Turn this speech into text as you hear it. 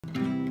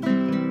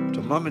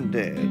Mom and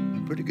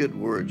Dad, pretty good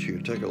words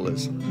here. Take a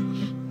listen.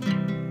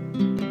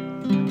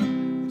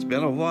 It's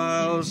been a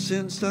while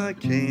since I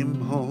came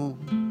home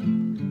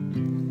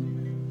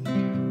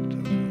to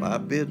my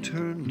bed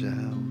turned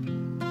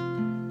down.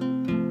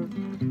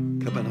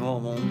 Coming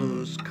home on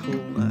those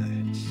cold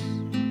nights,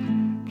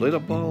 played a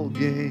ball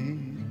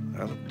game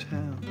out of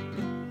town.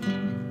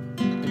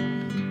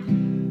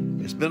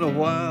 It's been a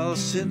while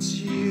since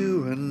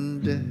you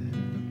and Dad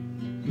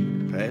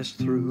passed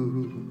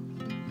through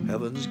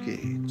heaven's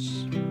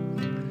gates,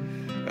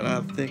 and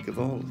I think of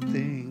all the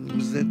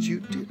things that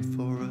you did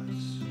for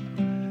us.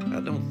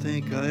 I don't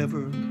think I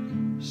ever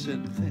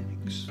said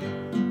thanks.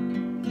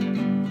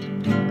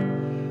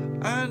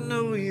 I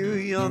know you're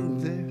young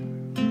there,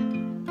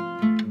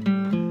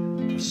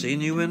 I've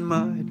seen you in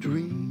my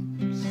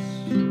dreams,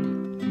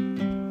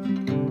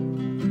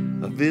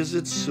 a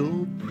visit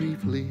so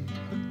briefly,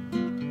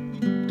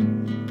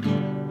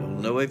 don't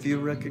know if you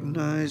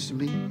recognize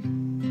me.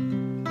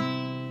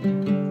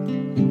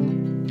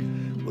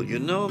 Well, you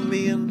know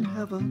me in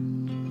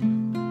heaven,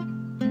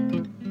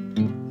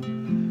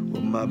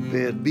 will my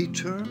bed be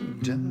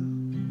turned down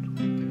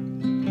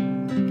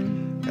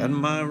and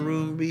my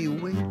room be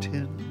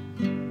waiting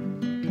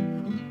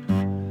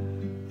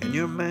in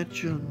your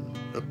mansion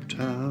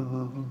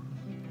uptown?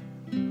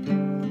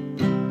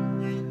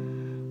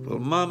 Well,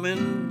 Mom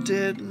and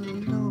Dad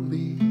know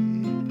me,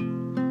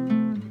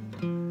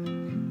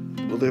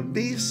 will there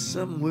be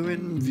somewhere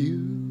in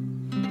view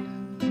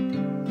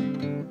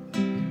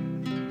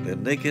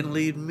that they can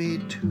lead me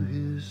to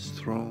his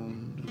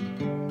throne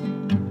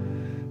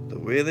the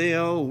way they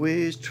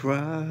always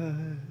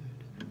tried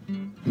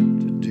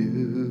to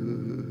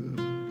do?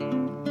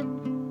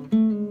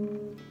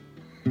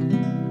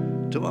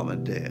 To Mom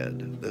and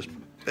Dad, that's the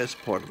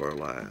best part of our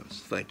lives.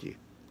 Thank you.